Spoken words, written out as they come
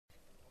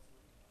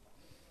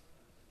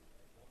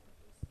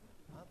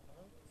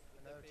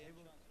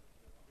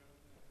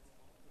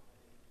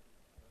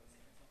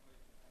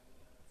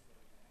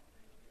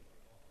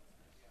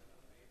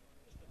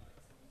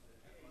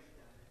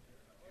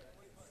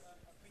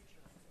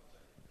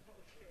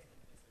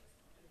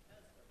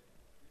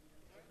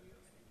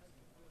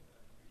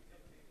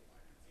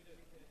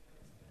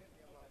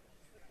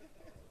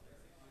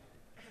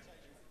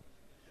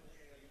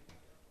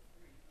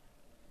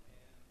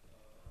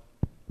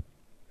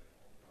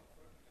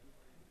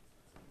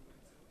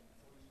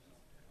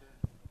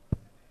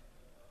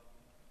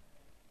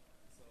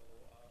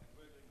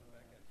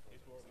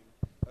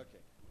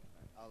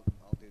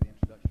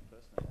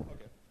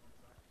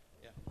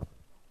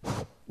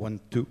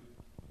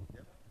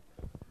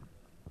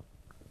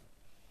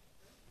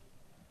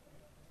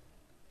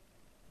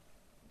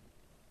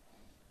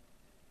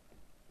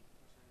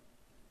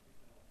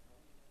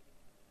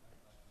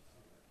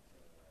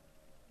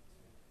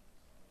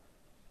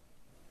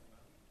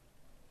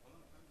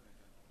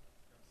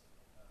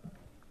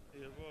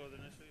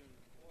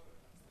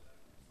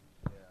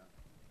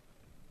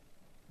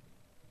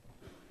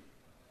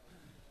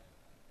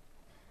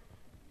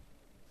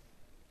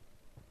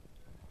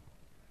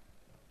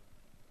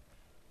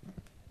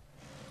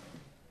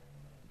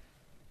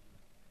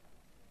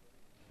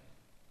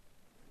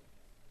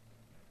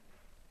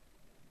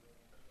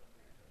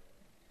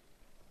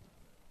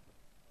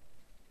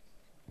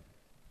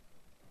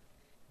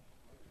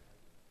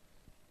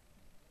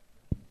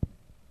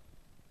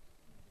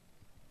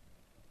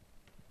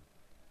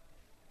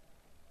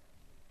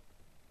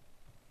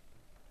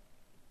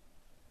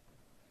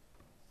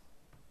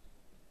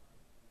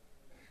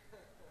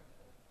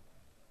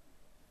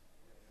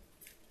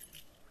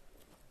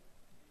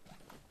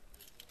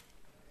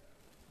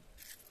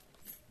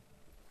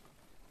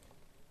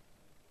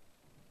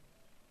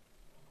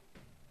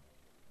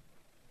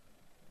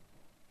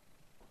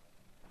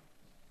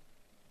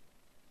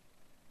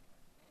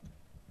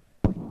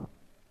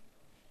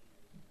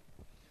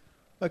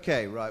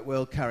Okay, right,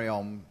 we'll carry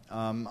on.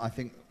 I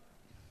think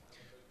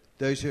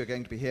those who are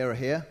going to be here are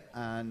here,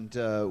 and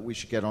we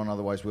should get on,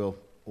 otherwise we'll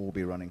all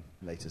be running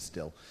later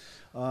still.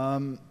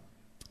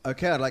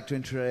 Okay, I'd like to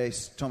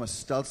introduce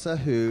Thomas Stalzer,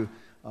 who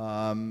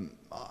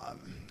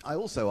I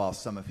also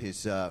asked some of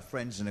his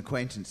friends and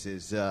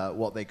acquaintances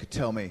what they could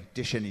tell me,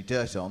 dish any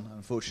dirt on.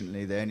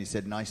 Unfortunately, they only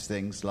said nice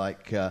things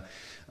like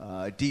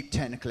deep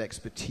technical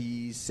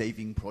expertise,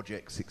 saving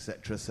projects,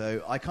 etc.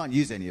 So I can't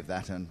use any of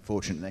that,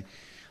 unfortunately.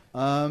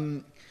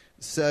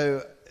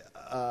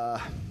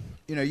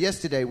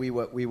 Yesterday we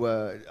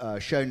were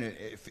shown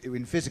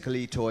in physical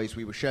e-toys.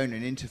 We were shown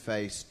an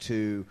interface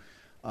to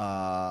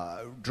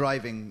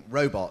driving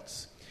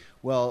robots.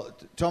 Well,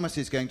 Thomas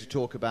is going to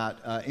talk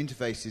about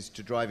interfaces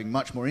to driving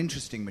much more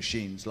interesting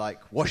machines like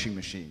washing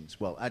machines.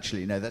 Well,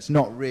 actually, no, that's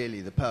not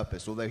really the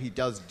purpose, although he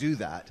does do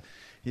that.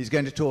 He's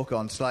going to talk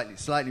on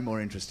slightly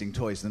more interesting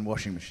toys than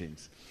washing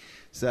machines.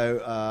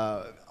 So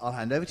I'll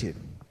hand over to you.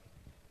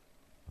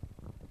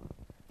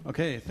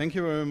 Okay, thank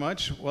you very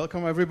much.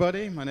 Welcome,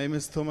 everybody. My name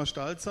is Thomas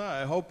Stalzer.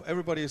 I hope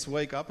everybody is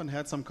wake up and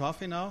had some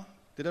coffee now.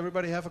 Did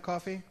everybody have a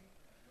coffee?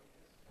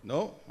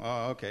 No?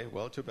 Oh, okay,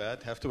 well, too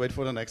bad. Have to wait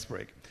for the next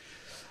break.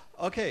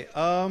 Okay,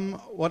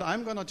 what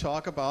I'm going to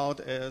talk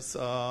about is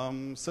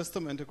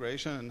system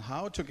integration and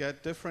how to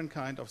get different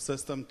kind of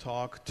system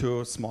talk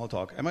to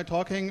Smalltalk. Am I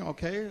talking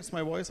okay? Is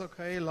my voice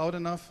okay? Loud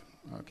enough?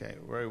 Okay,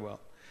 very well.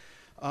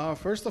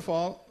 First of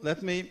all,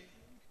 let me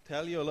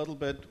tell you a little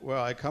bit where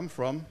I come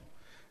from.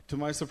 To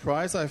my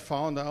surprise, I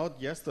found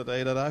out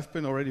yesterday that I've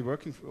been already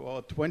working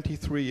for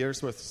 23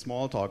 years with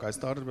Smalltalk. I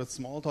started with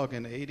Smalltalk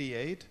in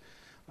 '88.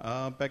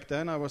 Back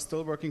then, I was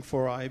still working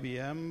for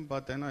IBM,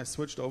 but then I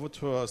switched over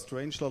to a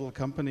strange little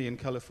company in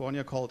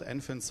California called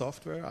Enfin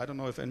Software. I don't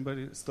know if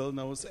anybody still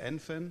knows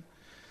Enfin.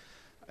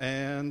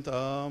 And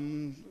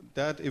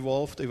that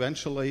evolved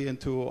eventually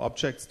into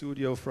Object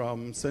Studio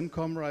from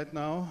Syncom right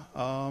now.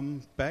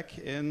 Back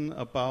in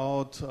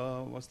about,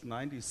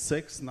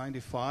 96,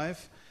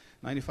 95,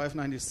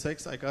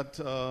 96, I got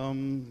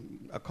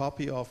a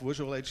copy of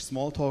Visual Age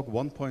Smalltalk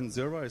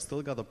 1.0. I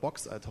still got a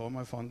box at home.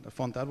 I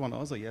found that one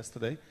also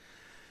yesterday.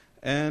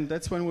 And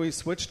that's when we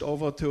switched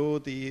over to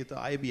the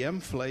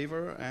IBM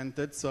flavor and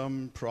did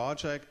some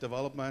project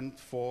development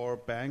for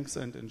banks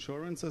and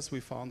insurances. We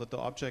founded the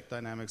Object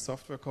Dynamics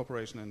Software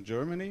Corporation in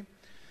Germany.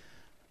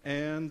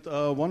 And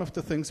one of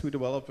the things we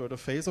developed were the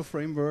VASER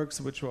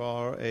frameworks, which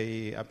are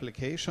a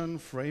application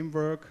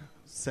framework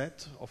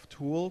set of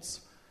tools.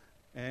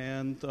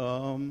 And,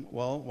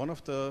 one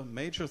of the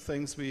major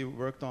things we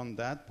worked on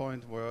that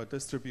point were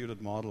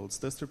distributed models.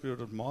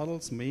 Distributed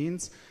models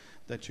means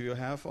that you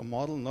have a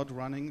model not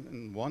running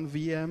in one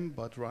VM,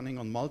 but running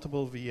on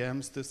multiple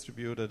VMs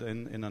distributed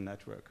in a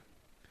network.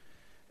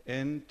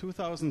 In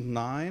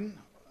 2009,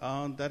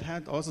 that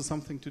had also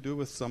something to do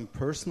with some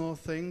personal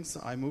things.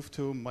 I moved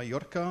to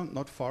Mallorca,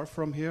 not far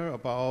from here,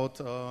 about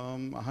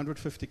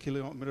 150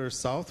 kilometers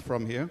south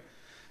from here,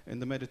 in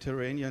the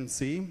Mediterranean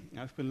Sea.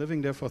 I've been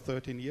living there for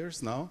 13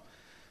 years now.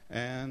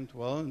 And,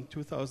 in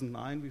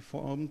 2009, we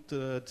formed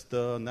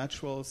the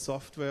Natural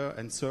Software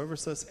and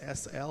Services,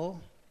 SL.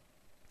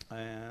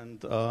 And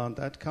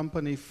that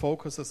company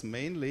focuses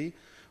mainly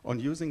on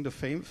using the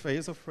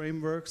VASER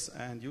frameworks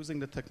and using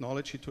the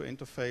technology to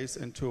interface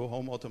into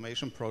home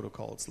automation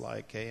protocols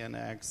like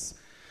KNX,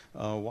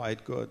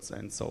 white goods,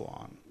 and so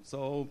on.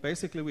 So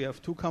basically we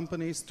have two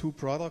companies, two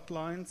product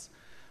lines.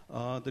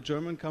 The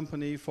German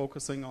company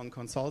focusing on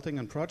consulting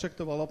and project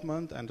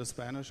development, and the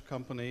Spanish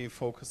company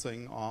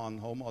focusing on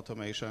home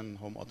automation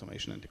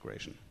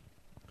integration.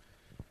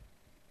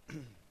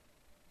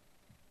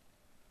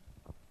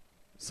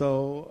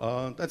 So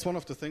that's one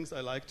of the things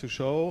I like to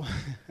show.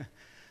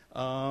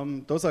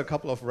 Those are a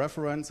couple of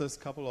references,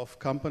 couple of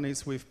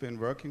companies we've been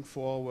working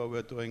for where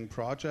we're doing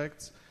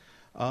projects.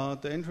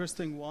 The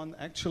interesting one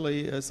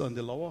actually is on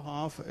the lower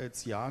half.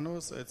 It's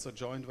Janus. It's a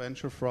joint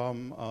venture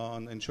from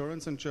an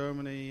insurance in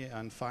Germany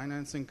and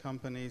financing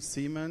company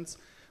Siemens,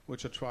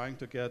 which are trying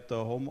to get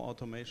the home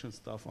automation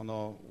stuff on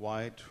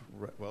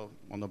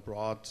a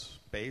broad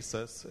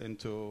basis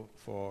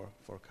for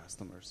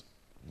customers.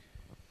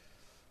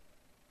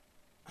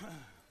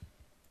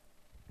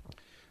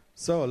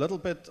 So a little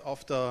bit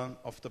of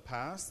the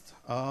past.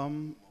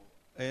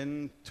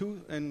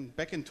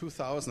 Back in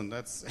 2000,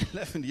 that's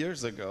 11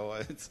 years ago.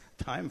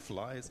 Time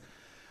flies.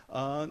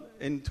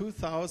 In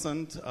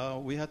 2000,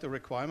 we had a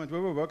requirement. We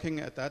were working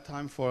at that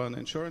time for an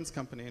insurance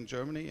company in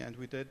Germany, and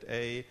we did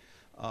a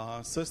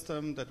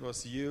system that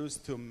was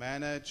used to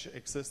manage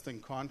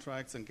existing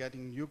contracts and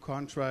getting new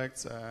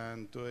contracts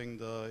and doing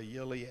the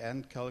yearly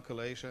end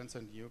calculations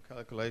and new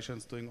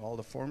calculations, doing all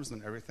the forms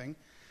and everything.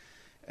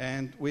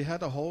 And we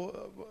had a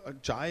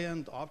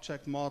giant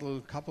object model,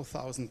 a couple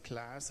thousand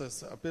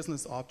classes, a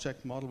business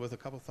object model with a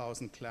couple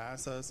thousand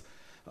classes.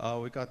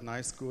 We got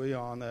nice GUI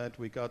on it.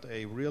 We got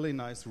a really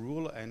nice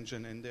rule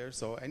engine in there.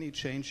 So any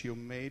change you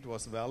made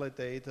was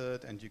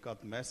validated, and you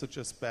got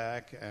messages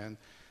back, and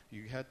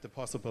you had the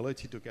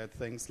possibility to get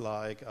things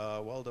like,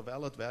 the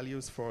valid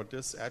values for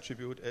this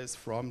attribute is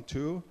from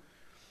 2.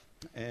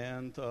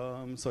 And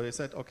so they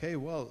said, okay,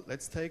 well,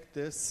 let's take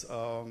this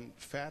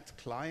fat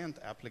client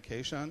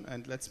application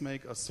and let's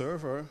make a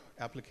server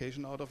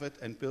application out of it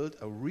and build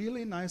a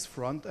really nice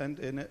front end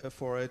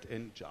for it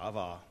in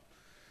Java.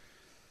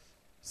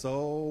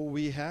 So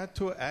we had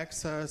to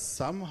access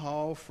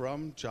somehow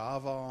from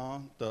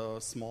Java the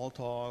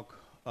Smalltalk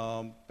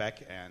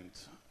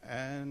backend.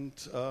 And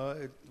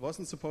it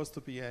wasn't supposed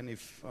to be any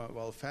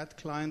fat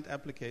client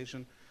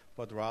application,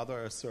 but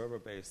rather a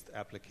server-based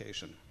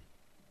application.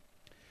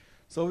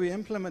 So we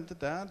implemented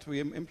that. We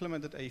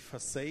implemented a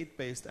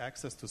facade-based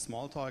access to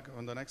Smalltalk.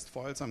 On the next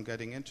files, I'm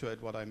getting into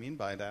it, what I mean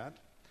by that.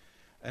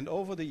 And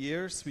over the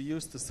years, we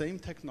used the same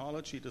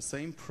technology, the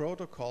same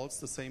protocols,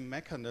 the same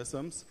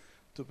mechanisms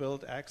to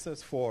build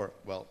access for,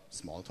 well,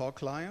 Smalltalk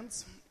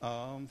clients,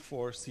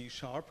 for C#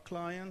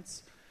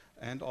 clients,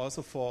 and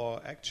also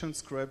for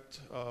ActionScript,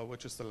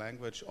 which is the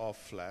language of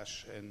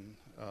Flash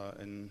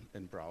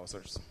in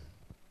browsers.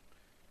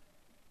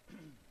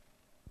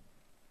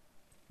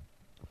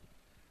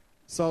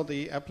 So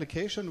the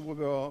application we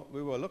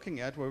were looking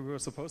at, where we were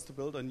supposed to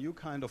build a new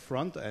kind of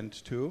front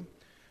end to,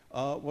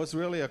 was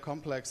really a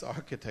complex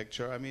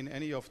architecture. I mean,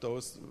 any of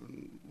those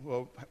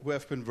who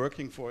have been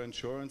working for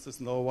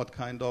insurances know what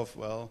kind of,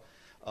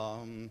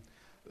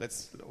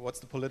 what's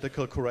the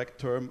political correct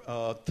term?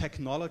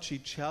 Technology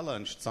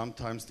challenged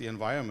sometimes the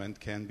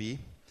environment can be.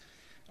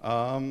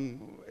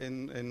 In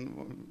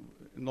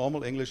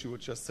normal English, you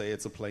would just say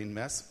it's a plain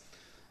mess.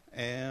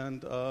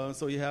 And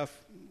so you have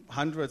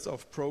hundreds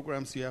of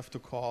programs you have to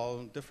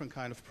call, different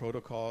kind of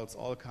protocols,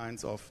 all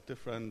kinds of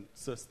different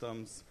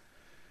systems.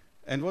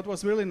 And what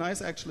was really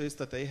nice actually is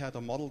that they had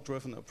a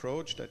model-driven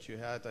approach, that you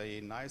had a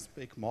nice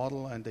big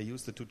model and they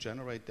used it to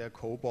generate their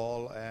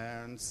COBOL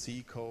and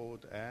C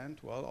code and,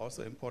 well,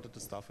 also imported the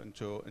stuff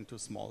into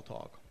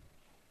Smalltalk.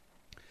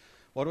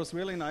 What was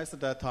really nice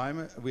at that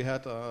time, we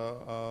had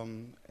a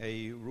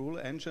rule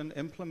engine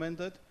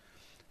implemented,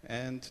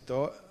 and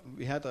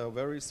we had a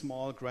very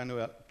small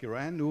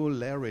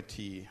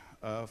granularity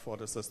for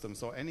the system.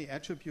 So any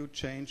attribute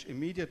change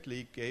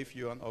immediately gave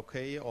you an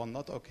okay or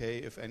not okay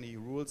if any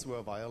rules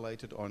were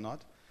violated or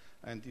not.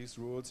 And these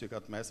rules you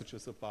got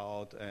messages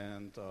about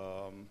and,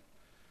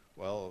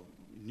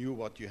 knew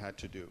what you had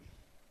to do.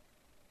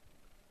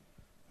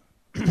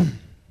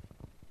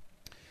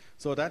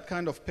 So that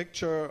kind of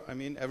picture, I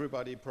mean,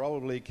 everybody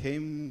probably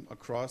came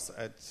across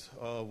at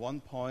one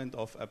point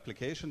of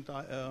application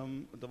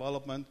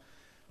development.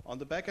 On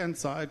the back-end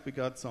side, we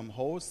got some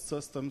host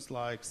systems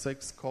like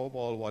 6,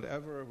 COBOL,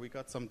 whatever. We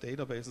got some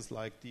databases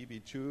like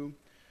DB2.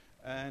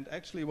 And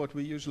actually what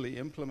we usually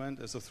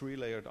implement is a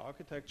 3-layered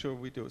architecture.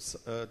 We do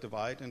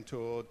divide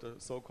into the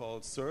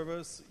so-called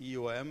servers,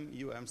 EUM.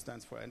 EUM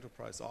stands for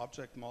Enterprise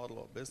Object Model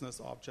or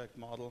Business Object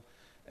Model,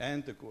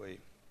 and the GUI.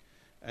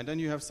 And then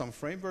you have some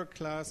framework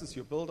classes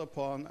you build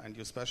upon, and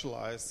you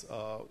specialize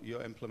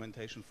your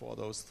implementation for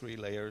those 3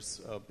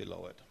 layers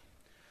below it.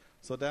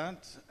 So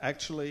that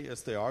actually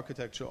is the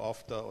architecture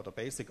of or the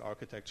basic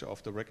architecture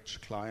of the rich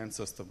client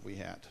system we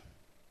had.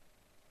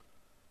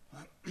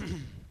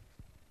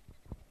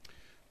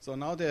 So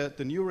now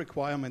the new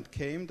requirement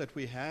came that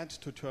we had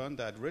to turn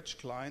that rich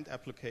client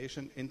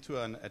application into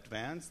an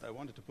advanced, I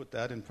wanted to put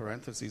that in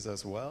parentheses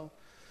as well,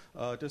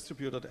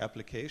 distributed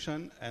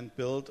application and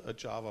build a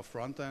Java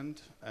front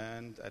end,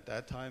 and at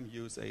that time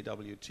use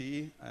AWT,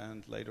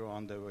 and later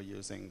on they were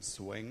using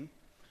Swing.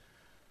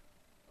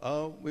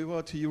 We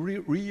were to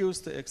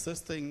reuse the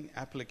existing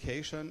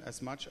application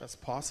as much as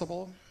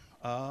possible,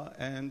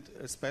 and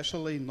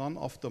especially none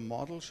of the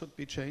models should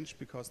be changed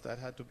because that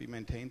had to be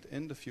maintained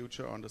in the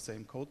future on the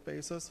same code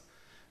basis,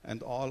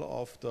 and all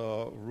of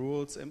the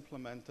rules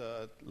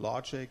implemented,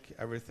 logic,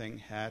 everything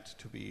had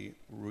to be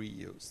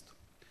reused.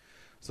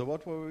 So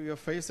what were we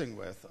facing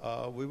with?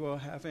 We were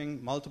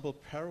having multiple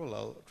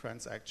parallel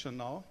transactions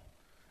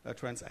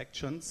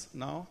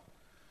now.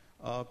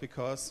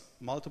 Because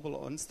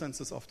multiple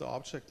instances of the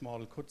object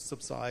model could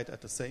subside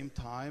at the same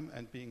time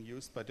and being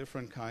used by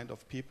different kind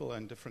of people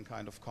and different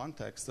kind of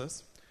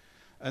contexts.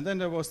 And then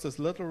there was this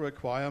little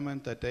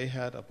requirement that they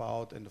had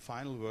about, in the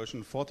final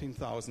version,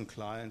 14,000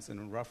 clients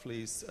in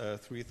roughly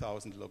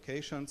 3,000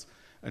 locations,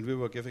 and we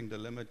were giving the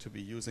limit to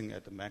be using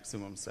at the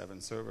maximum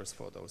 7 servers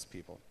for those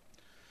people,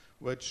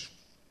 which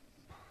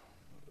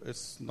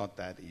is not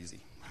that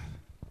easy.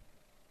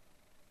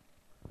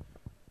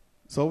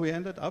 So we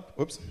ended up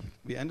with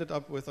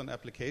an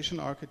application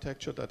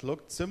architecture that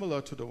looked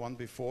similar to the one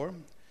before.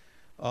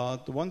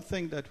 The one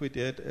thing that we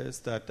did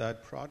is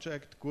that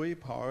project GUI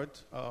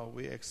part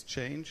we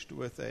exchanged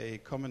with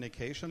a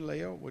communication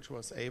layer, which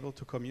was able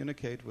to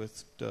communicate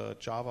with the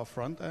Java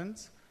front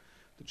ends.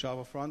 The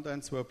Java front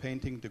ends were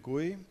painting the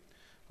GUI.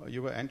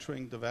 You were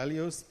entering the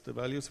values. The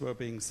values were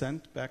being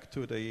sent back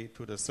to the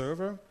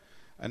server.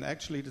 And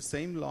actually the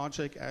same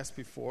logic as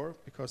before,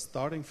 because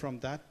starting from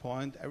that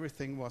point,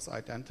 everything was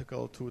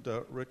identical to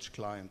the rich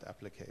client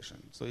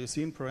application. So you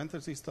see in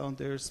parentheses down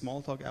there,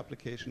 Smalltalk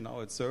application,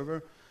 now it's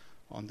server.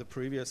 On the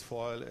previous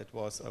file, it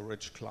was a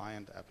rich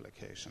client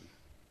application.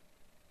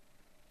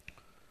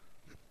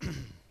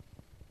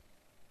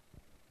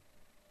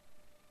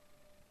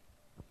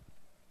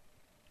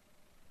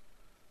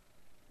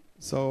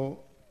 So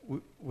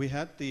we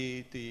had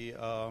the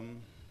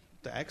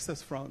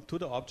access to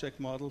the object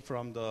model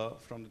from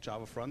the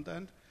Java front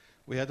end.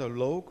 We had a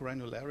low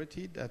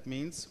granularity. That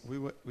means we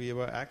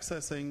were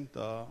accessing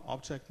the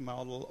object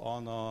model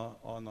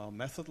on a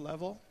method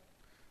level,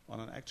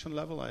 on an action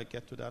level. I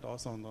get to that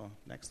also on the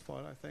next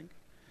file, I think.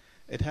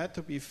 It had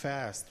to be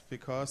fast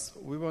because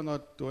we were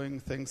not doing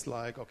things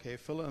like, okay,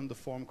 fill in the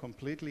form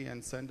completely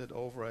and send it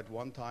over at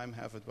one time,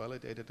 have it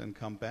validated and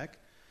come back.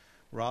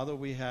 Rather,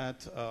 we had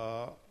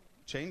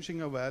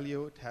changing a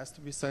value. It has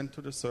to be sent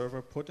to the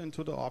server, put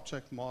into the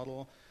object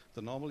model,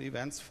 the normal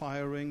events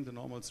firing, the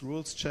normal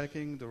rules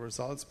checking, the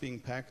results being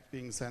packed,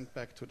 being sent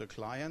back to the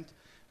client.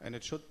 And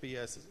it should be,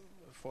 as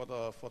for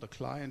the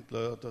client,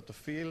 the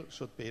feel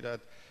should be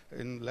that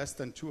in less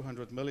than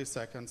 200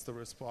 milliseconds, the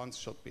response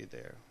should be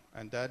there.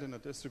 And that in a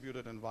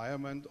distributed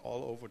environment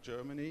all over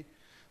Germany,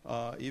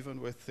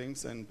 even with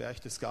things in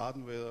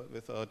Berchtesgaden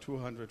with a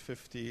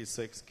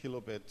 256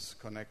 kilobit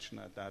connection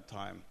at that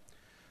time.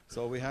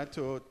 So we had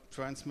to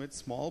transmit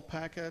small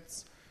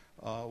packets.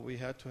 We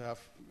had to have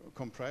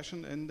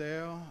compression in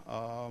there.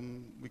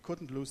 We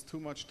couldn't lose too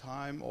much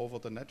time over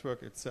the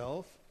network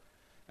itself.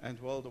 And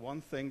well, the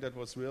one thing that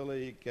was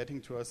really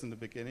getting to us in the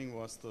beginning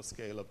was the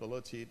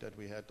scalability that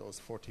we had those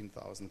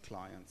 14,000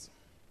 clients.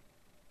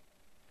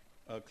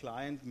 A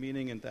client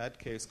meaning in that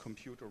case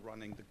computer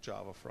running the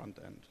Java front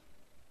end.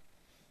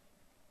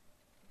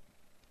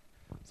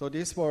 So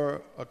these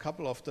were a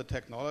couple of the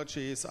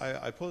technologies.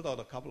 I pulled out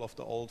a couple of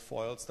the old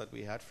foils that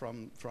we had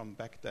from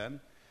back then.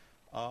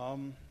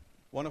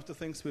 One of the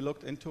things we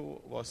looked into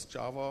was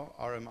Java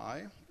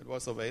RMI. It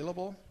was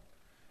available.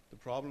 The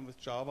problem with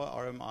Java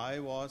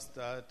RMI was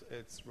that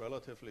it's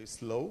relatively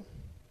slow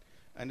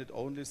and it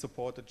only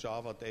supported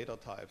Java data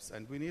types.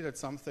 And we needed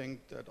something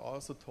that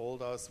also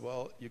told us,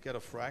 well, you get a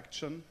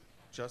fraction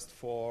just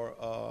for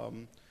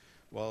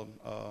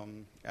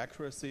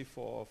accuracy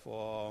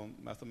for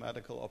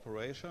mathematical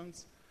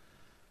operations.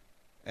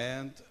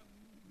 And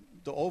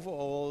the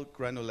overall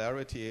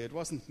granularity, it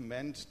wasn't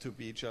meant to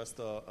be just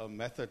a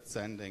method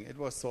sending. It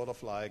was sort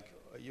of like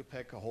you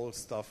pack a whole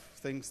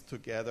things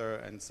together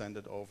and send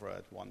it over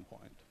at one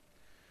point.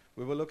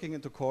 We were looking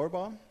into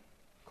Corba.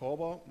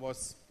 Corba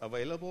was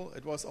available.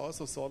 It was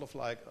also sort of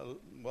like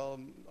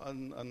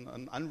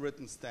an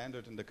unwritten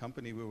standard in the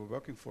company we were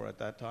working for at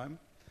that time.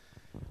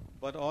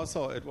 But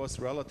also it was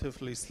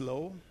relatively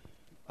slow.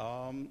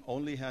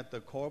 Only had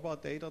the Corba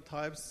data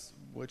types,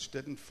 which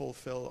didn't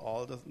fulfill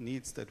all the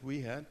needs that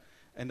we had.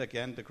 And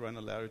again, the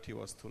granularity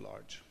was too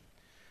large.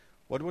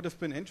 What would have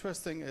been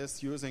interesting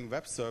is using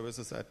web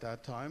services at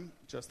that time,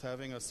 just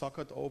having a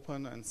socket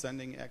open and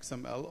sending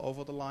XML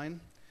over the line.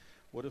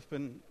 Would have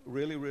been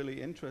really,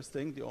 really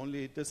interesting. The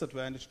only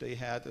disadvantage they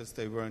had is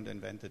they weren't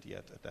invented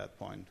yet at that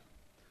point.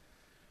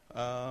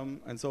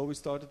 And so we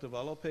started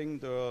developing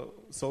the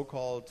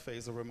so-called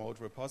Phaser Remote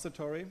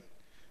Repository.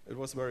 It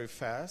was very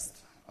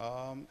fast.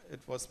 It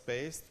was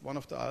based, one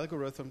of the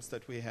algorithms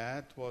that we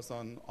had was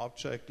on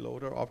object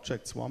loader,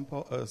 object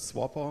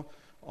swapper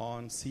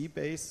on C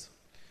base,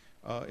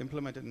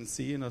 implemented in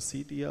C in a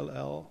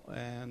CDLL,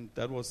 and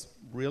that was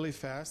really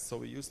fast. So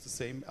we used the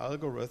same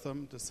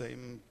algorithm, the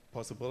same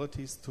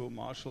possibilities to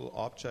marshal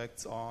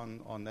objects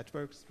on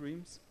network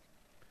streams.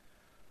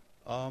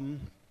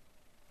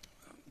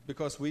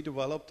 Because we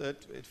developed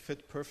it, it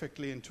fit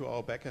perfectly into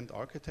our backend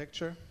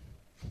architecture.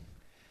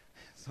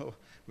 So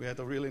we had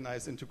a really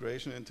nice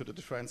integration into the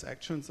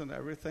transactions and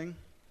everything.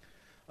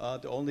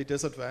 The only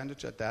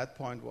disadvantage at that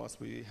point was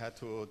we had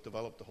to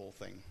develop the whole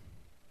thing.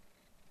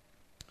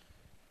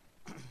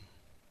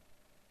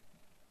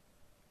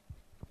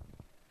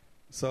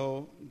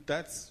 So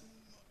that's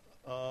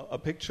a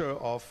picture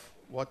of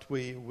what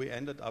we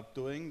ended up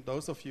doing.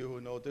 Those of you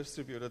who know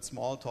distributed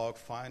Smalltalk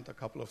find a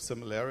couple of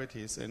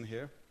similarities in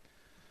here.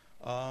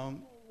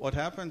 What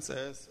happens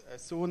is,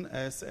 as soon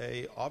as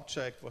an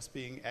object was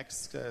being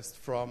accessed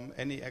from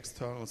any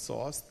external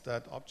source,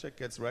 that object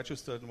gets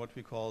registered in what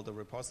we call the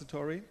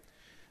repository.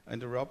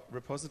 And the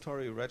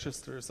repository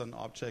registers an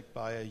object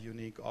by a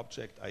unique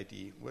object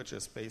ID, which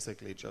is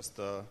basically just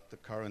the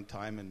current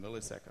time in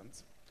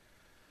milliseconds.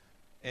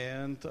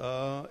 And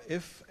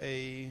if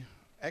a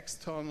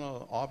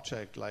external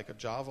object, like a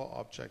Java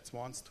object,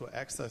 wants to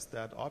access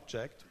that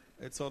object,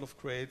 it sort of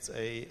creates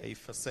a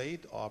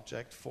facade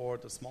object for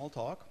the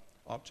Smalltalk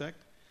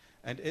object,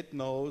 and it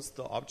knows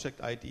the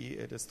object ID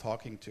it is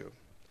talking to.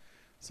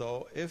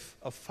 So if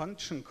a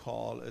function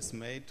call is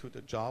made to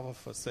the Java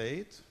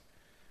facade,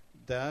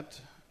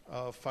 that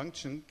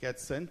function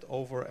gets sent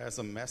over as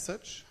a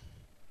message,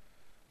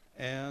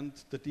 and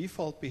the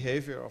default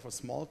behavior of a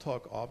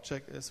Smalltalk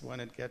object is when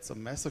it gets a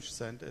message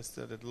sent is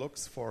that it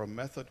looks for a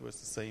method with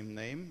the same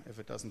name. If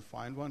it doesn't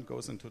find one,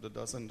 goes into the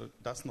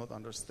does not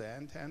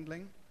understand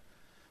handling.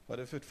 But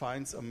if it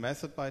finds a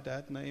method by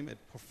that name, it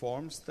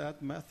performs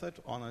that method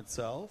on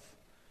itself,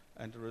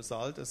 and the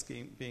result is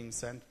being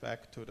sent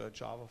back to the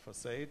Java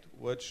facade,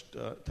 which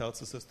tells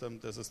the system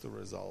this is the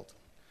result.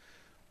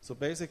 So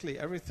basically,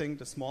 everything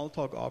the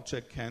Smalltalk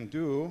object can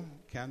do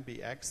can be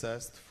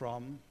accessed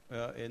from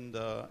in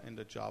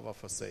the Java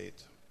facade.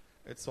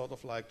 It's sort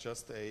of like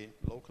just a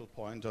local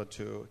pointer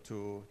to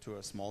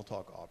a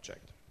Smalltalk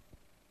object.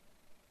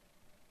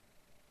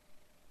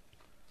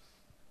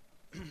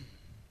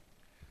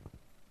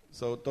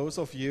 So those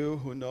of you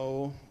who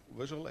know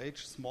Visual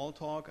H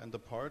Smalltalk and the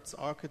parts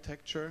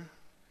architecture,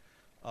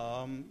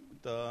 in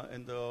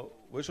the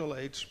Visual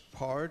H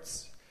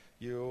parts,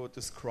 you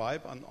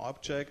describe an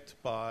object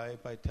by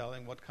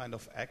telling what kind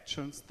of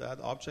actions that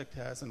object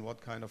has and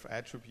what kind of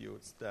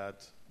attributes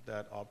that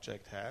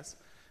object has.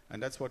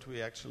 And that's what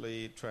we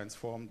actually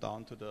transform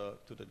down to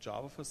the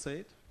Java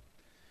facade.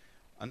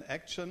 An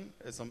action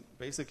is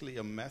basically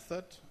a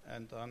method,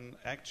 and an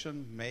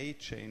action may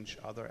change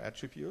other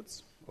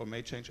attributes, or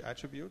may change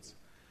attributes.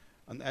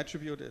 An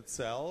attribute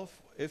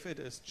itself, if it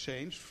is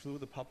changed through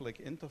the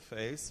public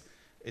interface,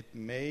 it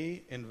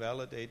may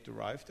invalidate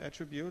derived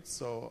attributes.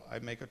 So I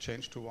make a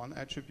change to one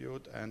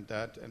attribute, and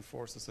that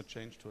enforces a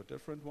change to a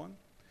different one.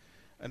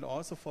 And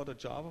also for the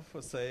Java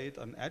facade,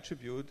 an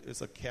attribute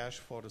is a cache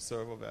for the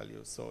server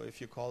value. So if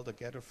you call the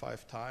getter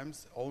 5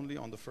 times, only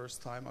on the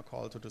first time a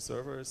call to the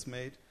server is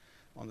made.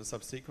 On the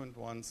subsequent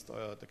ones,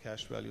 the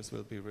cache values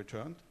will be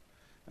returned.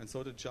 And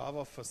so the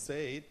Java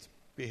facade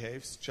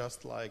behaves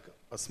just like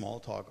a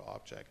Smalltalk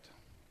object.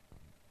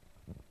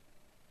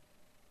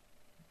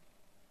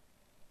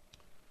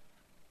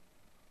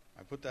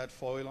 I put that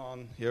foil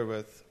on here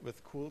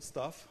with cool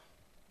stuff.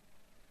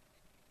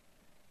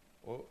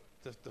 Well,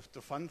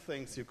 the fun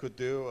things you could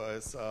do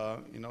is,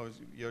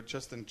 you're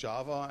just in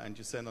Java and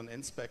you send an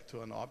inspect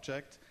to an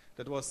object.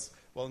 That was,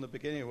 well, in the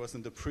beginning it was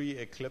in the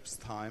pre-Eclipse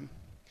time.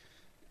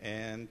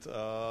 And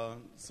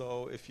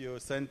so if you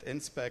send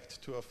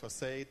inspect to a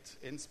facade,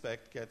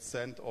 inspect gets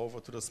sent over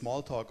to the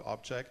Smalltalk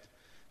object,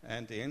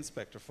 and the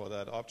inspector for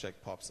that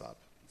object pops up.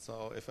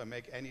 So if I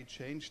make any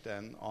change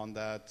then on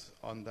that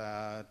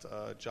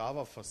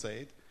Java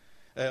facade,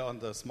 on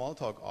the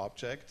Smalltalk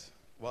object,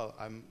 well,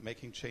 I'm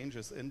making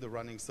changes in the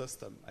running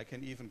system. I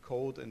can even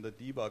code in the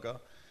debugger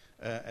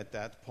at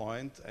that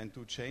point and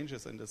do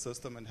changes in the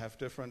system and have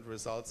different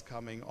results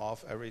coming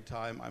off every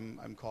time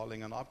I'm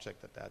calling an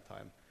object at that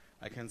time.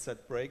 I can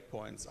set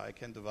breakpoints. I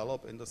can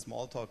develop in the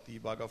Smalltalk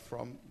debugger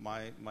from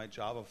my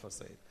Java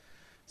facade.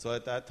 So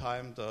at that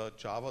time, the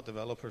Java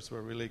developers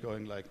were really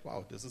going like,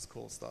 wow, this is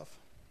cool stuff.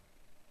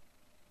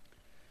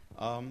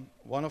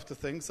 One of the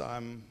things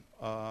I'm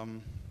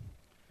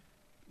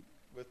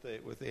with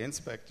the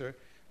inspector,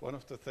 one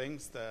of the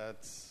things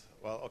that,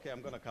 well, okay,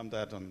 I'm going to come to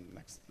that on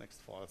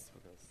next files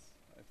because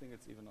I think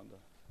it's even on the.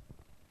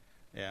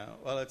 Yeah,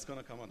 well, it's going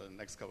to come on the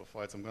next couple of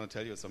files. I'm going to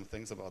tell you some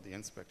things about the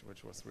inspector,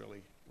 which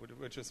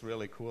is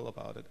really cool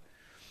about it.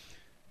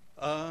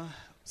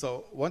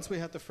 So once we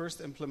had the first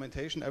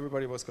implementation,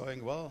 everybody was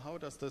going, well, how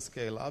does this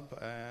scale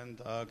up? And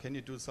can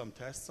you do some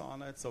tests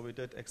on it? So we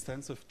did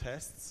extensive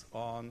tests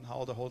on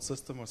how the whole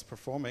system was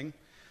performing.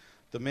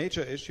 The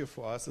major issue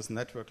for us is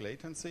network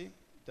latency.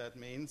 That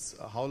means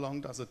how long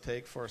does it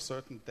take for a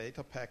certain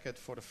data packet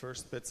for the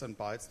first bits and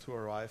bytes to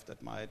arrive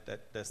at my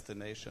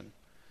destination?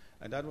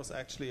 And that was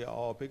actually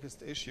our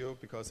biggest issue,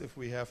 because if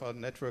we have a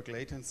network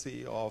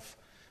latency of,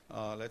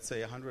 let's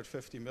say,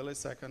 150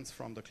 milliseconds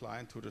from the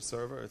client to the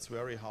server, it's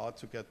very hard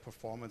to get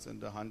performance in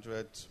the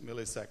 100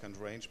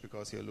 millisecond range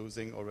because you're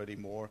losing already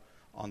more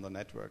on the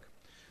network.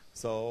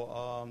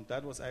 So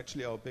that was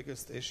actually our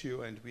biggest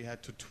issue, and we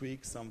had to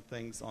tweak some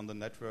things on the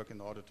network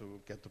in order to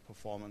get the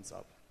performance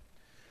up.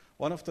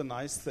 One of the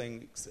nice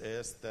things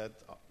is that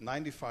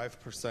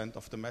 95%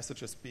 of the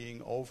messages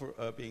being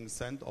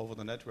sent over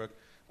the network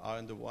are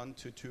in the 1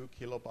 to 2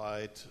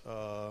 kilobyte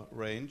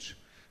range.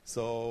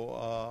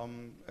 So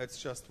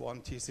it's just one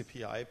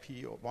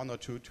TCP/IP or one or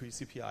two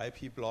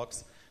TCP/IP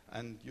blocks,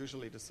 and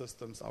usually the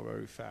systems are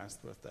very fast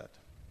with that.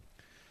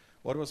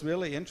 What was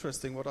really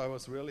interesting, what I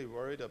was really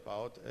worried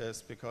about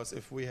is because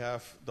if we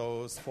have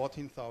those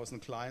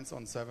 14,000 clients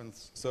on 7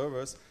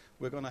 servers,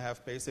 we're going to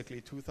have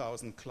basically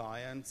 2,000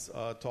 clients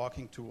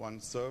talking to one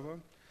server.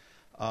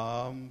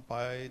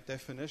 By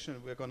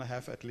definition, we're going to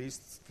have at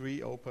least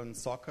 3 open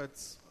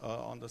sockets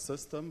on the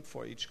system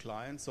for each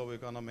client. So we're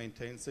going to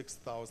maintain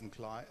 6,000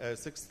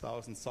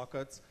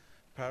 sockets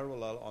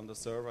parallel on the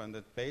server, and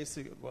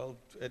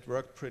it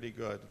worked pretty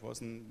good. It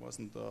wasn't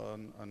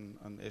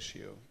an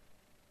issue.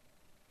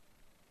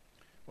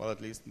 Well,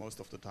 at least most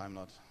of the time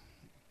not.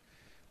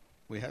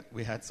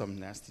 We had some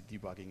nasty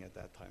debugging at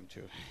that time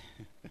too.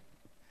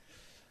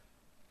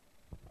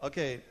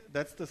 Okay,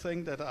 that's the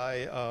thing that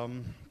I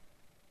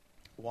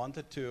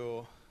wanted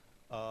to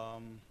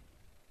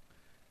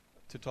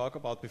talk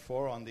about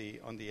before on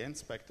the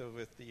inspector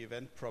with the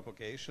event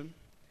propagation.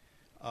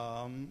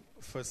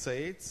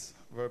 Facades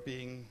were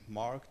being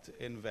marked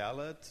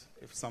invalid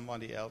if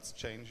somebody else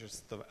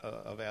changes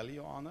a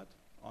value on it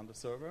on the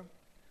server.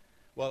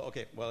 Well,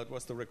 it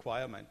was the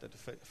requirement that the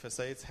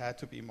facades had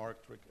to be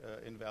marked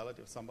invalid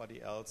if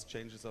somebody else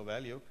changes a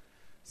value.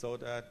 So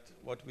that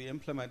what we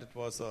implemented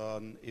was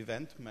an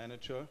event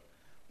manager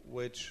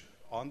which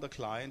on the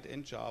client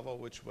in Java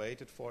which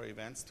waited for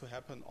events to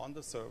happen on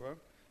the server.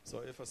 So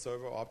if a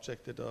server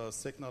object did a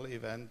signal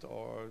event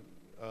or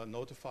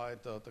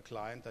notified the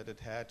client that it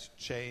had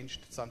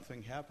changed,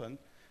 something happened,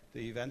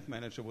 the event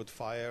manager would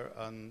fire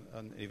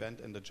an event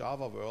in the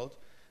Java world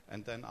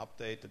and then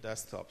update the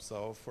desktop.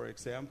 So for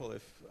example,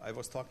 if I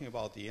was talking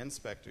about the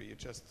inspector, you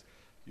just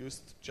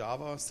used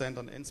Java, send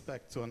an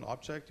inspect to an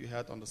object. You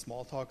had on the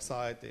Smalltalk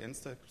side the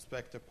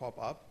inspector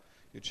pop up.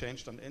 You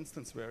changed an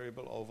instance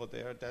variable over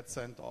there. That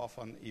sent off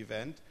an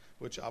event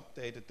which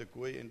updated the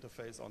GUI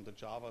interface on the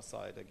Java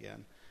side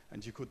again.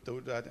 And you could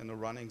do that in a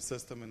running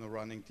system, in a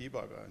running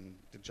debugger. And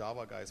the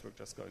Java guys were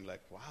just going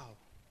like, wow,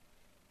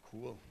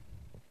 cool.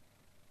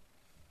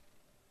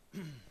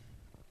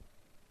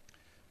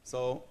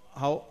 So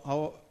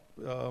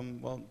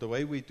well, the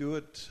way we do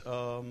it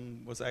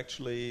was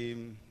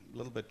actually a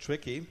little bit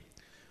tricky.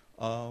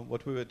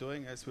 What we were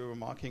doing is we were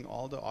marking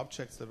all the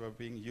objects that were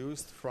being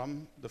used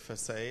from the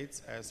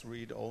facades as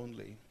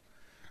read-only.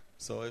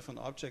 So if an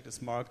object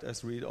is marked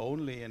as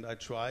read-only and I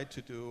try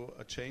to do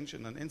a change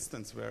in an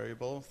instance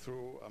variable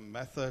through a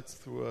method,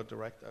 through a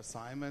direct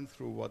assignment,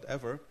 through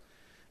whatever,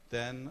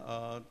 then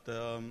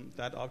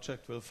that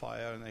object will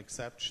fire an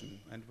exception.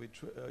 And we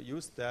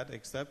used that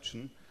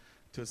exception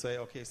to say,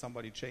 okay,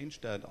 somebody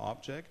changed that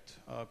object,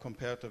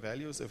 compared the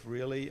values if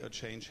really a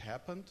change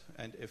happened,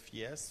 and if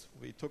yes,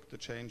 we took the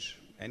change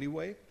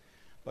anyway,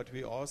 but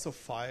we also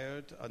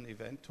fired an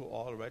event to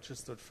all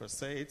registered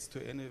facades to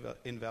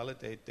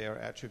invalidate their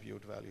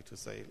attribute value, to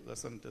say,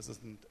 listen, this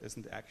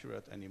isn't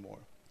accurate anymore.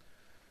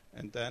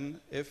 And then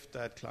if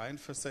that client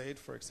facade,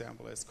 for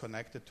example, is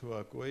connected to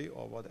a GUI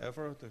or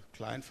whatever, the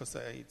client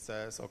facade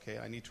says, okay,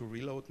 I need to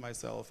reload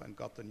myself and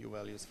got the new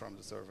values from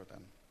the server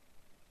then.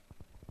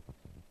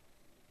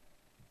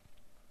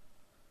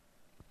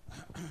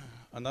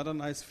 Another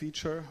nice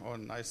feature or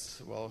nice,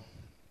 well,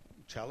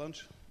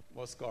 challenge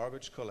was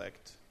garbage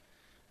collect.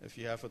 If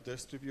you have a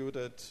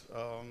distributed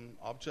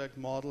object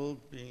model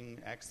being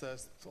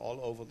accessed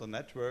all over the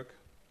network,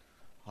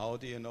 how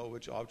do you know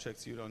which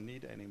objects you don't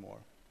need anymore?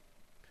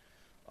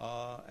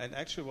 And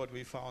actually what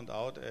we found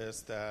out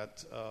is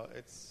that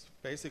it's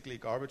basically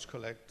garbage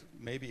collect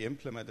may be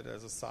implemented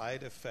as a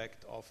side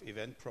effect of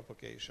event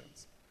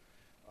propagations.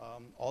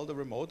 All the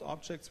remote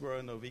objects were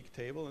in a weak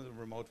table in the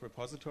remote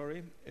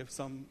repository.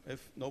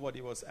 If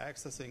nobody was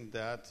accessing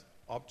that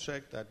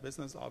object, that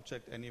business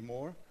object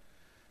anymore,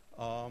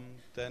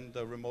 then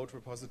the remote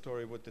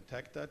repository would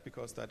detect that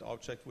because that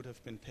object would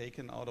have been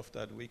taken out of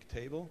that weak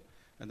table,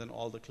 and then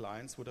all the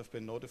clients would have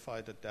been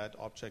notified that that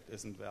object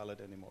isn't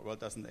valid anymore, well,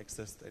 doesn't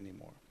exist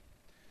anymore.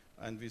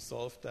 And we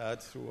solved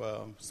that through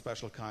a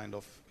special kind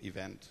of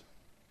event.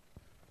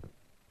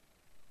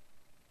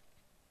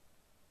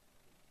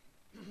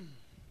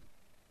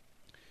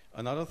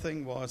 Another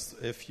thing was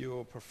if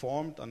you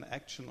performed an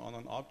action on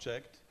an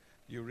object,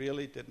 you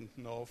really didn't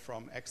know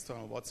from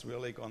external what's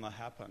really going to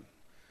happen.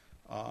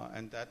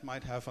 And that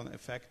might have an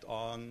effect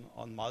on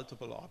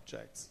multiple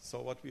objects. So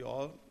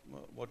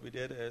what we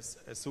did is,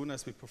 as soon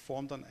as we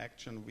performed an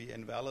action, we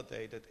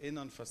invalidated in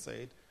a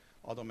facade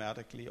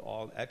automatically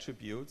all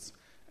attributes,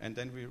 and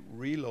then we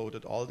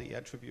reloaded all the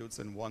attributes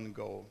in one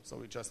go. So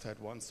we just had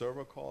one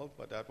server call,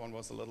 but that one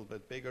was a little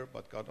bit bigger,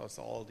 but got us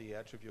all the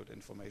attribute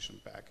information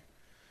back.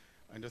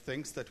 And the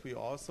things that we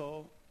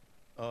also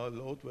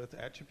load with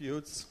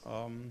attributes,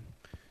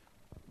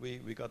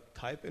 we got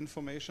type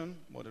information,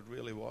 what it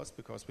really was,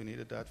 because we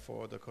needed that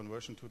for the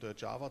conversion to the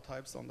Java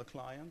types on the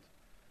client.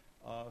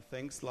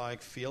 Things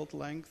like field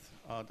length,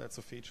 that's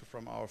a feature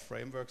from our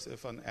frameworks.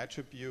 If an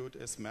attribute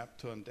is mapped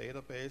to a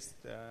database,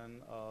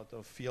 then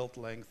the field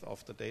length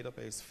of the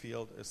database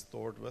field is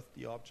stored with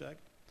the object.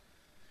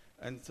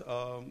 And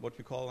what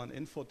we call an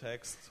info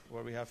text,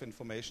 where we have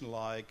information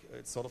like,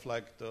 it's sort of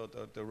like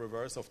the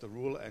reverse of the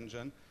rule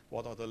engine.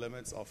 What are the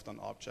limits of an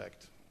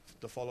object?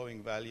 The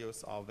following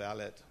values are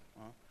valid.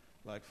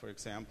 Like, for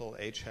example,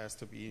 age has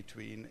to be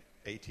between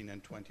 18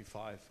 and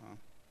 25.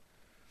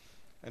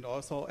 And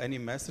also any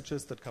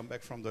messages that come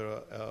back from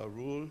the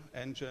rule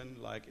engine,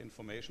 like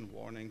information,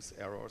 warnings,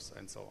 errors,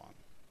 and so on.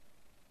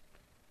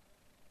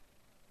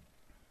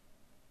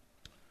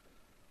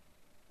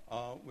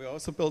 We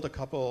also built a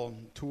couple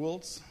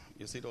tools.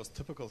 You see those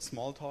typical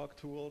Smalltalk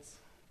tools.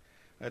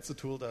 That's a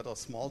tool that a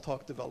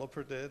Smalltalk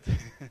developer did.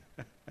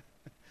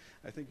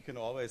 I think you can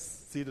always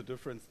see the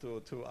difference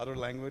to other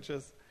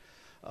languages.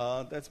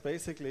 That's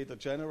basically the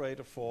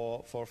generator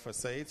for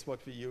facades.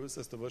 What we use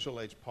is the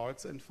visual age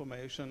parts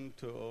information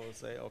to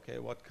say, okay,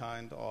 what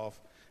kind of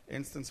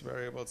instance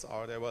variables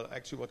are there? Well,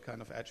 actually, what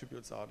kind of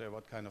attributes are there?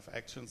 What kind of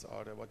actions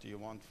are there? What do you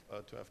want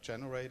to have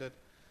generated?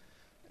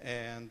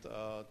 And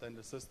then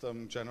the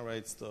system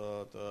generates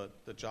the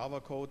Java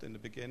code in the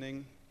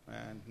beginning,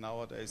 and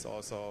nowadays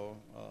also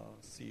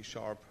C#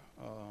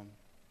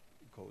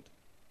 code.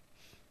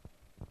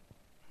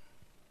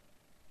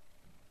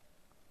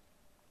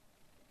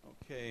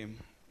 Okay,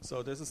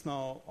 so this is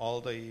now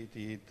all the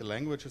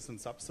languages and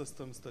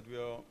subsystems that we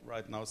are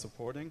right now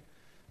supporting.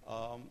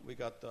 We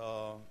got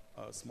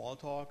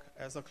Smalltalk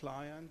as a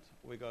client,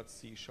 we got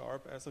C#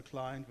 as a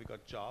client, we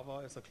got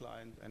Java as a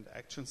client, and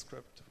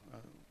ActionScript,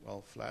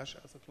 Flash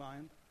as a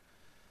client.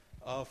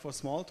 For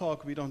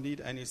Smalltalk, we don't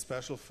need any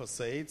special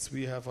facades.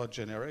 We have a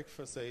generic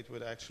facade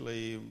which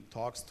actually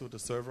talks to the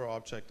server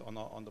object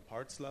on the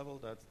parts level.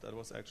 That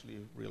was actually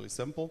really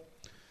simple.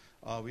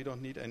 We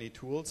don't need any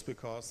tools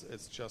because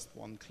it's just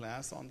one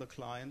class on the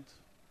client.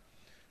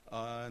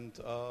 And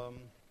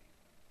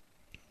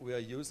we are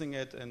using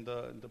it in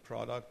the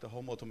product, the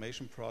home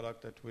automation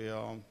product that we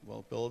are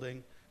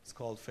building. It's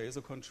called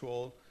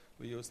VASERControl.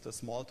 We use the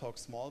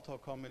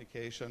Smalltalk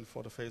communication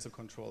for the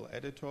VASERControl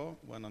editor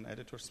when an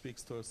editor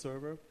speaks to a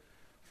server,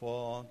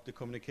 for the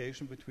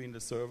communication between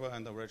the server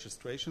and the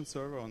registration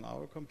server on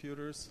our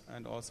computers,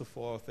 and also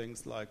for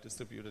things like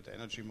distributed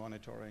energy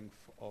monitoring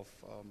of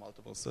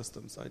multiple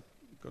systems. I'm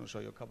going to show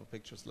you a couple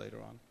pictures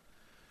later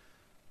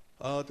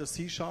on. The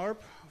C#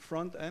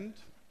 front end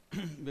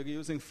we're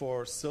using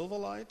for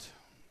Silverlight.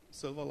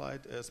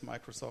 Silverlight is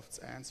Microsoft's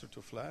answer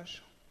to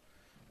Flash.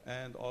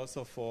 And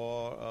also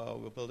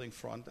we're building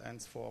front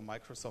ends for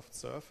Microsoft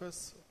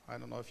Surface. I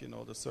don't know if you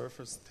know the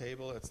Surface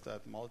table. It's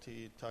that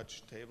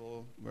multi-touch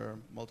table where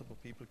multiple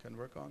people can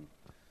work on.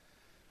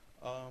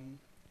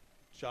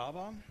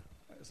 Java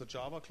is a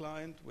Java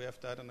client. We have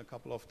that in a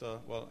couple of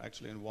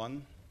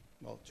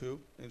two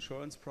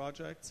insurance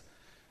projects.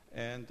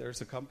 And there's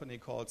a company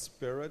called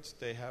Spirit.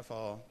 They have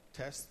a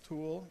test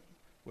tool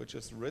which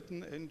is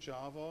written in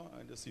Java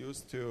and is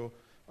used to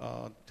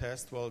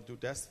do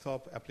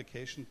desktop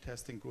application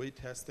testing, GUI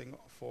testing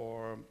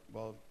for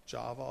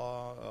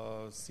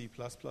Java, C++,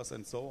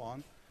 and so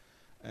on.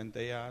 And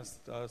they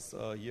asked us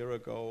a year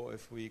ago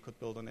if we could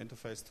build an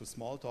interface to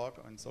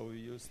Smalltalk, and so we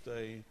used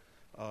a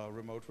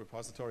remote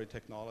repository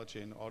technology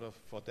in order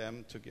for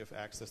them to give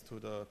access to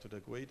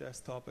the GUI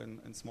desktop in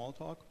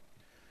Smalltalk.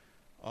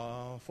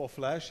 For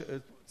Flash,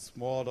 it's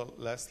more or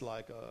less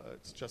like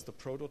it's just a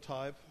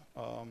prototype,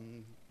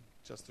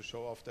 just to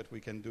show off that we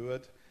can do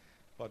it.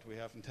 But we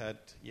haven't had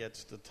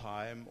yet the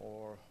time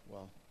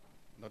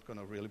not going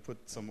to really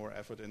put some more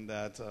effort in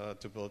that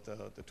to build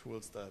the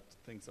tools that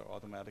things are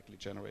automatically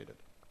generated.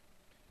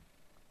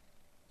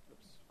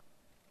 Oops.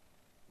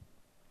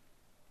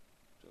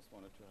 Just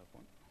wanted to have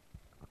one.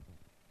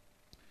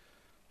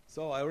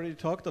 So I already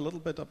talked a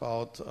little bit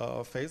about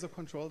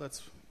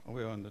VASERControl.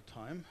 We're on the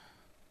time.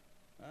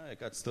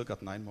 Still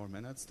got 9 more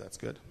minutes. That's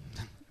good.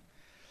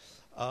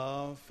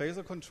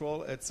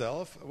 VASERControl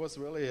itself was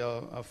really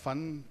a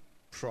fun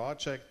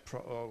project.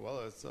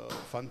 It's a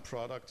fun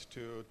product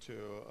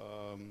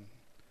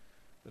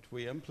that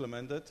we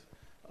implemented.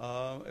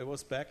 It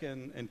was back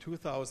in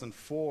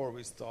 2004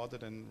 we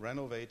started in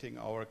renovating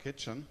our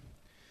kitchen,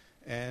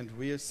 and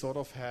we sort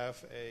of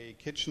have a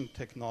kitchen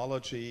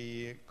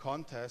technology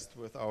contest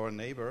with our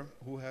neighbor,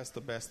 who has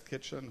the best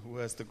kitchen, who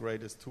has the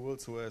greatest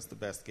tools, who has the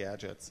best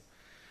gadgets.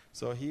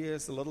 So he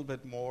is a little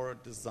bit more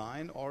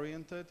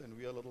design-oriented, and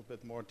we are a little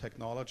bit more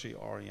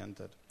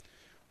technology-oriented.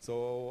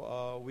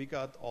 So we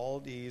got all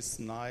these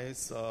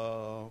nice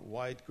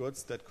white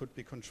goods that could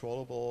be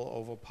controllable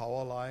over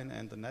power line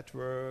and the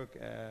network,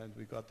 and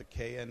we got the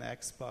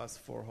KNX bus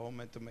for home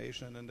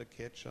automation in the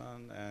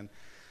kitchen, and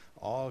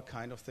all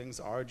kind of things,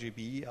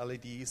 RGB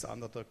LEDs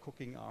under the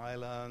cooking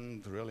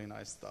island, really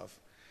nice stuff.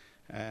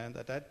 And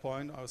at that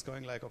point, I was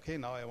going like, okay,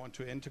 now I want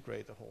to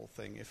integrate the whole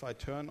thing. If I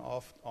turn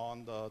off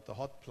on the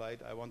hot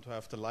plate, I want to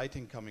have the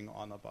lighting coming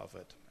on above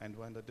it. And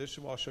when the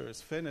dishwasher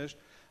is finished,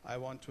 I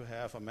want to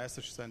have a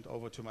message sent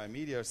over to my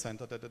media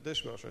center that the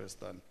dishwasher is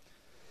done.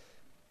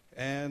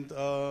 And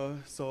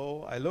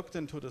so I looked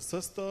into the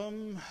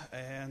system,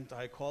 and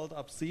I called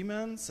up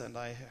Siemens, and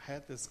I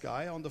had this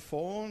guy on the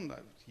phone.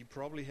 He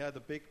probably had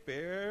a big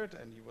beard,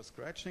 and he was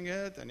scratching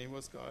it, and he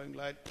was going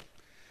like,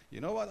 you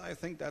know what, I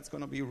think that's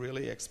going to be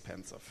really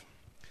expensive.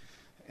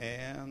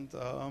 And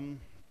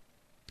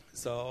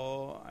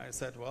so I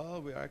said,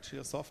 well, we're actually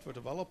a software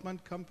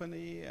development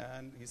company.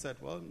 And he said,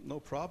 well, no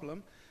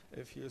problem.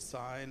 If you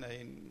sign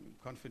a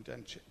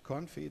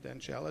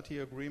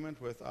confidentiality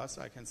agreement with us,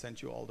 I can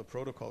send you all the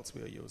protocols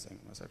we are using.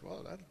 I said,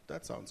 well,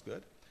 that sounds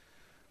good.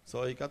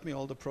 So he got me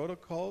all the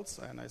protocols,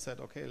 and I said,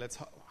 okay,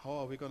 how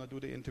are we going to do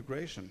the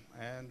integration?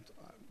 And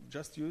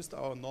just used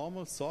our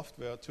normal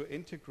software to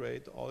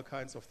integrate all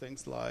kinds of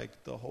things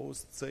like the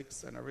host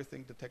 6 and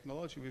everything, the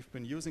technology we've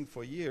been using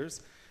for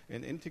years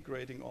in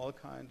integrating all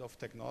kind of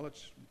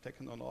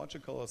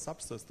technological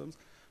subsystems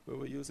we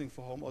were using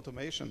for home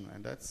automation,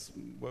 and that's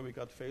where we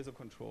got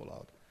VASERControl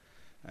out.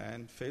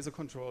 And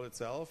VASERControl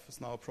itself is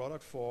now a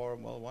product for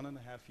 1.5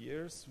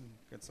 years.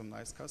 Get some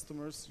nice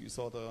customers. You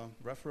saw the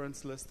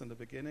reference list in the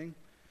beginning.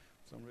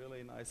 Some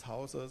really nice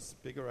houses,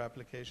 bigger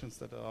applications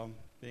that are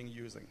being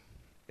using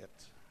it.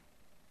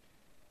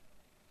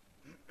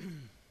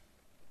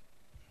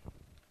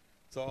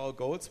 So our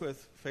goals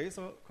with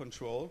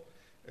VASERControl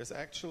is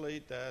actually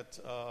that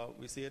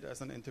we see it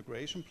as an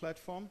integration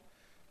platform.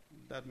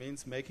 That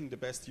means making the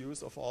best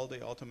use of all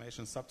the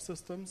automation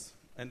subsystems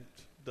and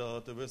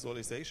the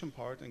visualization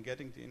part and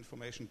getting the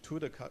information to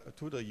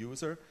the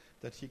user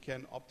that he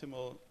can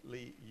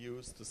optimally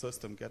use the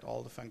system, get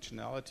all the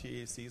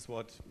functionality, sees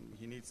what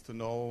he needs to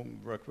know,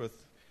 work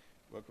with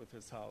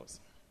his house.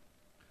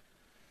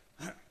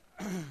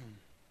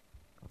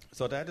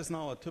 So that is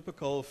now a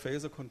typical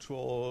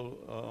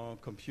VASERControl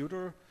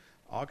computer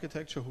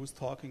architecture, who's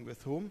talking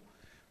with whom.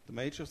 The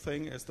major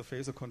thing is the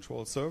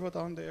VASERControl server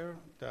down there.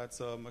 That's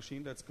a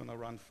machine that's going to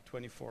run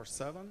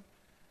 24/7.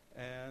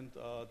 And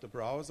the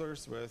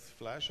browsers with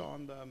Flash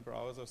on them,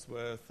 browsers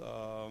with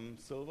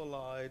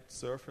Silverlight,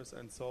 Surface,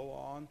 and so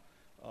on.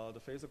 The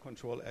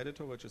VASERControl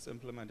editor, which is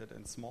implemented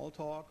in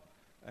Smalltalk.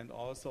 And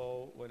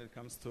also, when it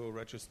comes to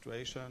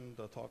registration,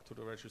 the talk to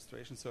the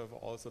registration server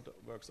also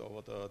works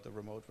over the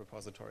remote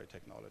repository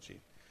technology.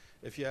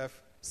 If you have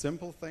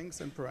simple things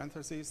in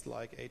parentheses,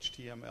 like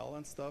HTML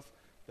and stuff,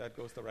 that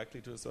goes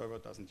directly to the server,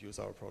 doesn't use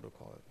our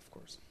protocol, of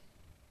course.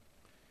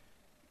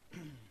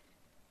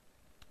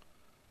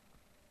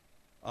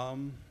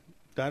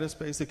 That is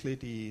basically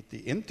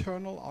the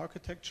internal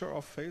architecture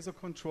of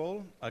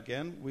VASERControl.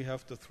 Again, we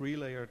have the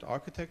 3-layered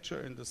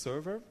architecture in the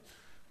server.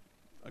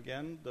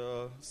 Again,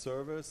 the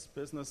service,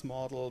 business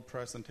model,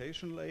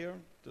 presentation layer.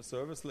 The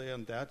service layer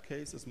in that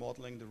case is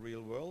modeling the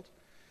real world.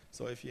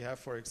 So if you have,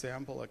 for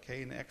example, a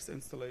KNX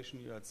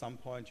installation, at some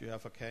point you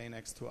have a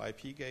KNX to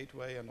IP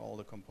gateway and all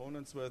the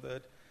components with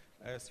it,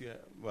 as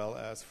well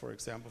as, for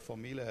example, for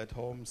miele at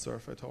home,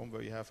 Surf at home,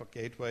 where you have a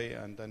gateway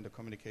and then the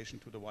communication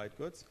to the white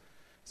goods.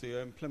 So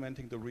you're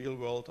implementing the real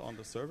world on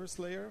the service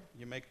layer.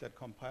 You make that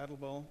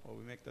compatible, or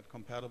we make that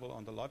compatible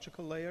on the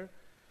logical layer.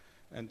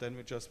 And then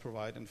we just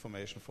provide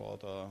information for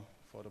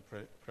the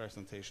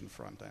presentation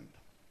front end.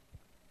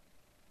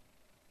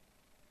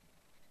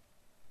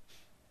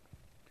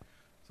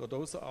 So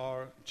those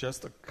are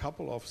just a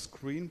couple of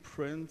screen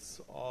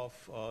prints of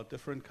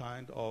different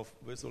kind of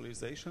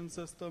visualization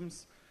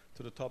systems.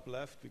 To the top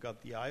left, we got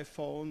the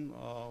iPhone.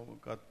 We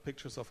got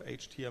pictures of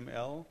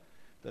HTML.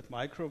 That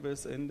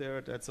microvis in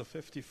there, that's a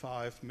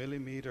 55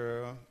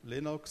 millimeter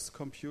Linux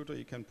computer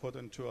you can put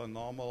into a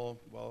normal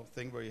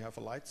thing where you have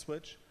a light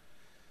switch.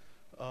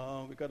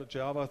 We got a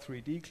Java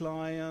 3D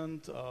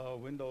client,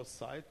 Windows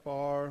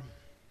sidebar,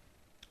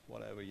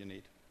 whatever you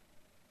need.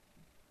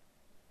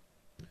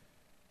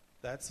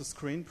 That's a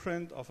screen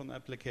print of an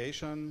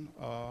application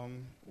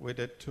we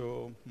did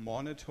to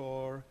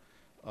monitor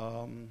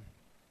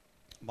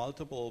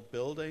multiple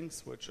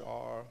buildings which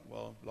are,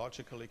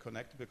 logically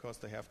connected because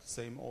they have the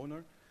same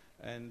owner.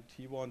 And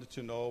he wanted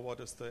to know what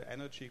is the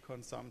energy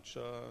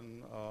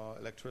consumption,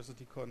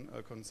 electricity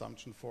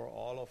consumption for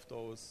all of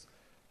those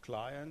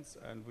clients,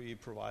 and we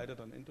provided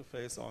an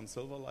interface on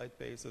Silverlight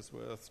basis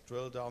with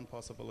drill down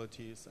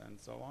possibilities and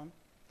so on.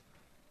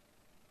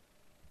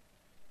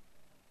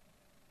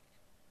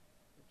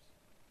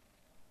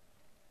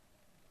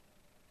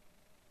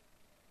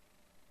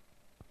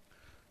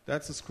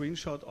 That's a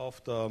screenshot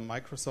of the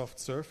Microsoft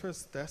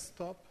Surface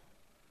desktop.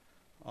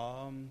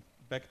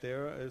 Back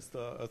there is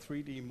a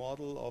 3D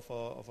model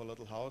of a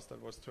little house that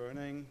was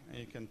turning, and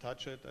you can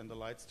touch it and the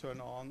lights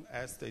turn on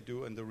as they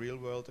do in the real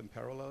world in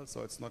parallel.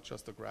 So it's not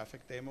just a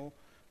graphic demo,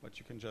 but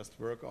you can just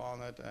work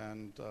on it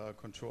and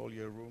control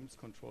your rooms,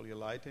 control your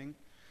lighting.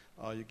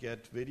 You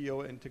get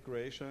video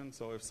integration,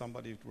 so if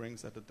somebody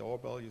rings at the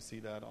doorbell, you see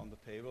that on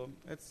the table.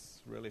 It's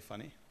really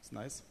funny. It's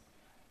nice.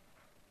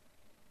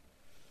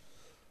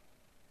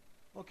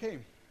 Okay,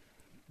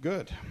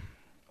 good.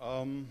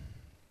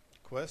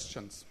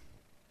 Questions?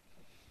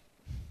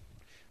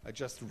 I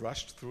just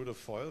rushed through the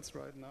foils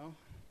right now.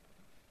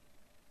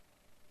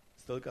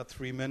 Still got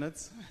 3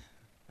 minutes.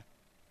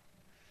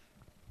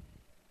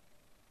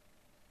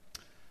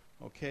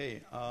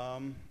 Okay,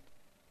 then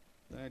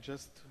I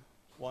just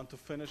want to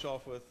finish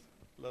off with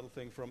a little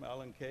thing from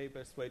Alan Kay.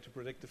 Best way to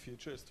predict the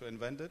future is to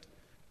invent it.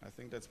 I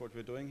think that's what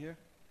we're doing here.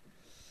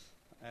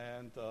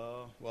 And,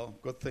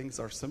 good things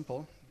are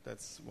simple.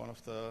 That's one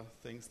of the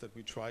things that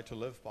we try to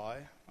live by.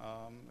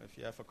 If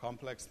you have a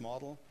complex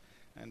model,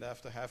 and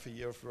after half a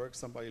year of work,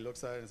 somebody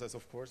looks at it and says,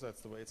 of course, that's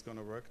the way it's going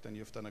to work, then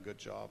you've done a good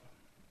job.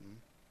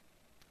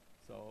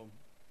 So,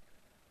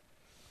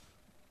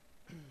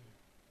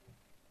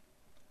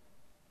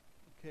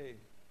 okay,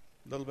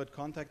 a little bit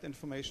contact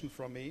information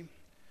from me.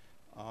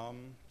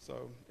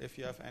 So if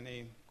you have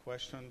any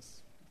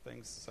questions,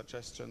 things,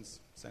 suggestions,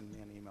 send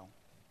me an email.